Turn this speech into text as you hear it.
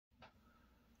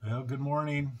Well, good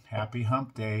morning. Happy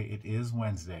hump day. It is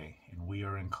Wednesday, and we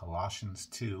are in Colossians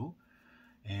 2,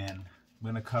 and I'm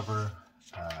going to cover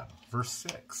verse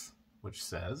 6, which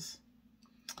says,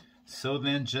 "So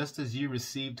then, just as you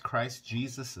received Christ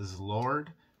Jesus as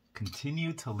Lord,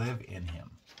 continue to live in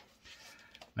him."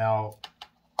 Now,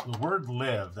 the word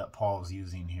live that Paul is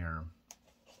using here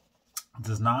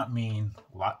does not mean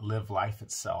live life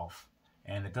itself,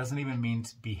 and it doesn't even mean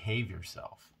to behave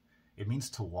yourself. It means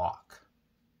to walk,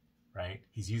 right?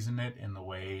 He's using it in the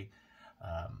way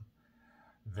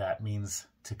that means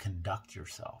to conduct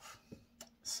yourself.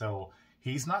 So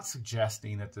he's not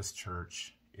suggesting that this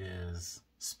church is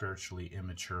spiritually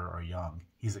immature or young.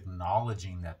 He's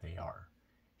acknowledging that they are.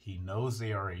 He knows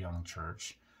they are a young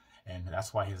church, and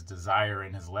that's why his desire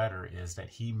in his letter is that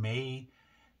he may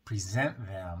present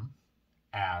them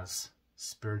as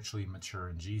spiritually mature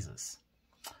in Jesus.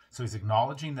 So he's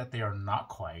acknowledging that they are not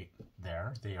quite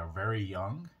there. They are very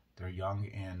young. They're young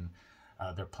in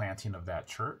their planting of that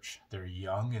church. They're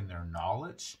young in their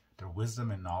knowledge, their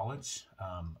wisdom and knowledge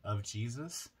of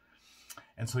Jesus.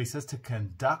 And so he says to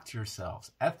conduct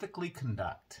yourselves, ethically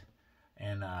conduct.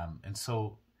 And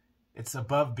so it's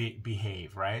above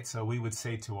behave, right? So we would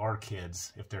say to our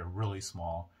kids, if they're really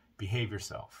small, behave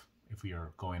yourself if we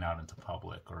are going out into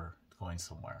public or going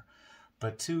somewhere.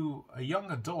 But to a young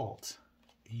adult,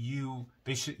 you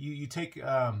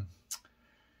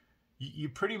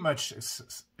pretty much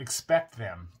expect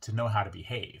them to know how to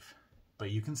behave,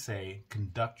 but you can say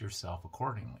conduct yourself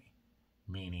accordingly,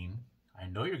 meaning I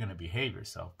know you're going to behave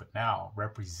yourself, but now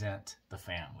represent the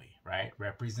family, right?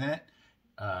 Represent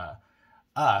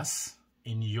us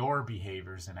in your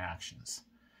behaviors and actions.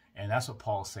 And that's what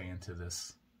Paul's saying to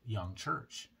this young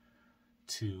church,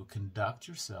 to conduct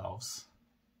yourselves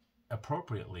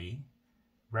appropriately,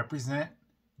 represent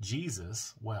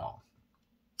Jesus well.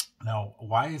 Now,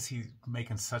 why is he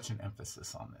making such an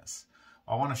emphasis on this?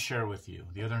 I want to share with you.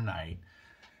 The other night,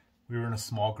 we were in a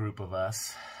small group of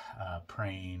us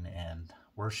praying and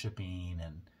worshiping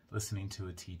and listening to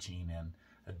a teaching, and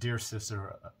a dear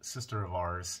sister of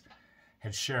ours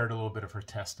had shared a little bit of her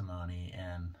testimony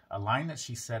and a line that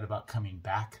she said about coming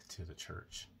back to the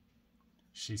church.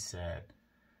 She said,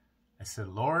 I said,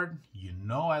 Lord, you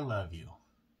know I love you,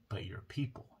 but your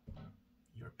people.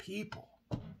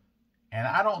 And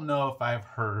I don't know if I've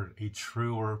heard a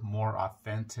truer, more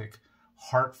authentic,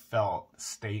 heartfelt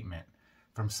statement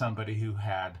from somebody who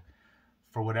had,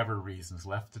 for whatever reasons,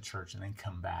 left the church and then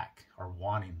come back, or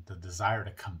wanting the desire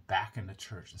to come back into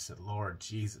church and said, Lord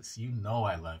Jesus, you know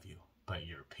I love you, but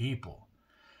your people.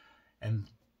 And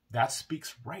that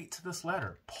speaks right to this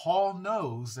letter. Paul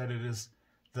knows that it is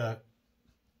the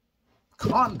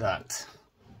conduct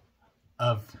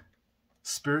of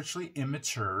spiritually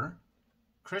immature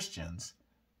Christians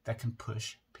that can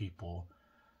push people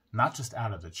not just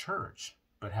out of the church,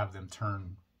 but have them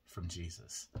turn from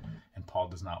Jesus. And Paul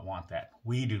does not want that.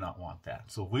 We do not want that.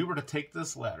 So if we were to take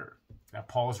this letter that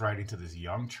Paul is writing to this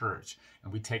young church,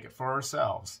 and we take it for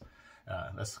ourselves,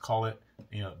 let's call it,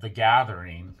 the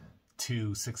gathering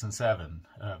 2, 6, and 7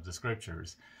 of the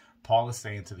scriptures. Paul is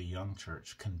saying to the young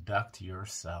church, conduct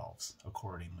yourselves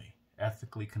accordingly.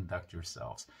 Ethically conduct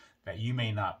yourselves, that you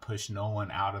may not push no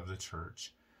one out of the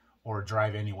church or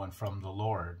drive anyone from the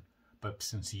Lord. But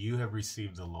since you have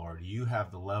received the Lord, you have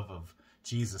the love of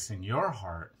Jesus in your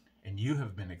heart, and you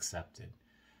have been accepted.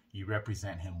 You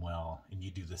represent him well, and you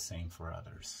do the same for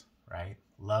others, right?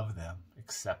 Love them,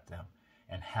 accept them,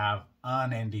 and have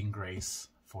unending grace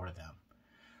for them.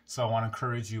 So I want to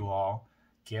encourage you all,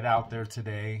 get out there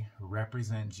today,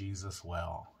 represent Jesus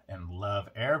well, and love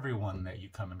everyone that you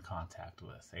come in contact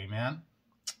with. Amen?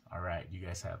 All right, you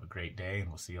guys have a great day, and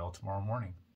we'll see you all tomorrow morning.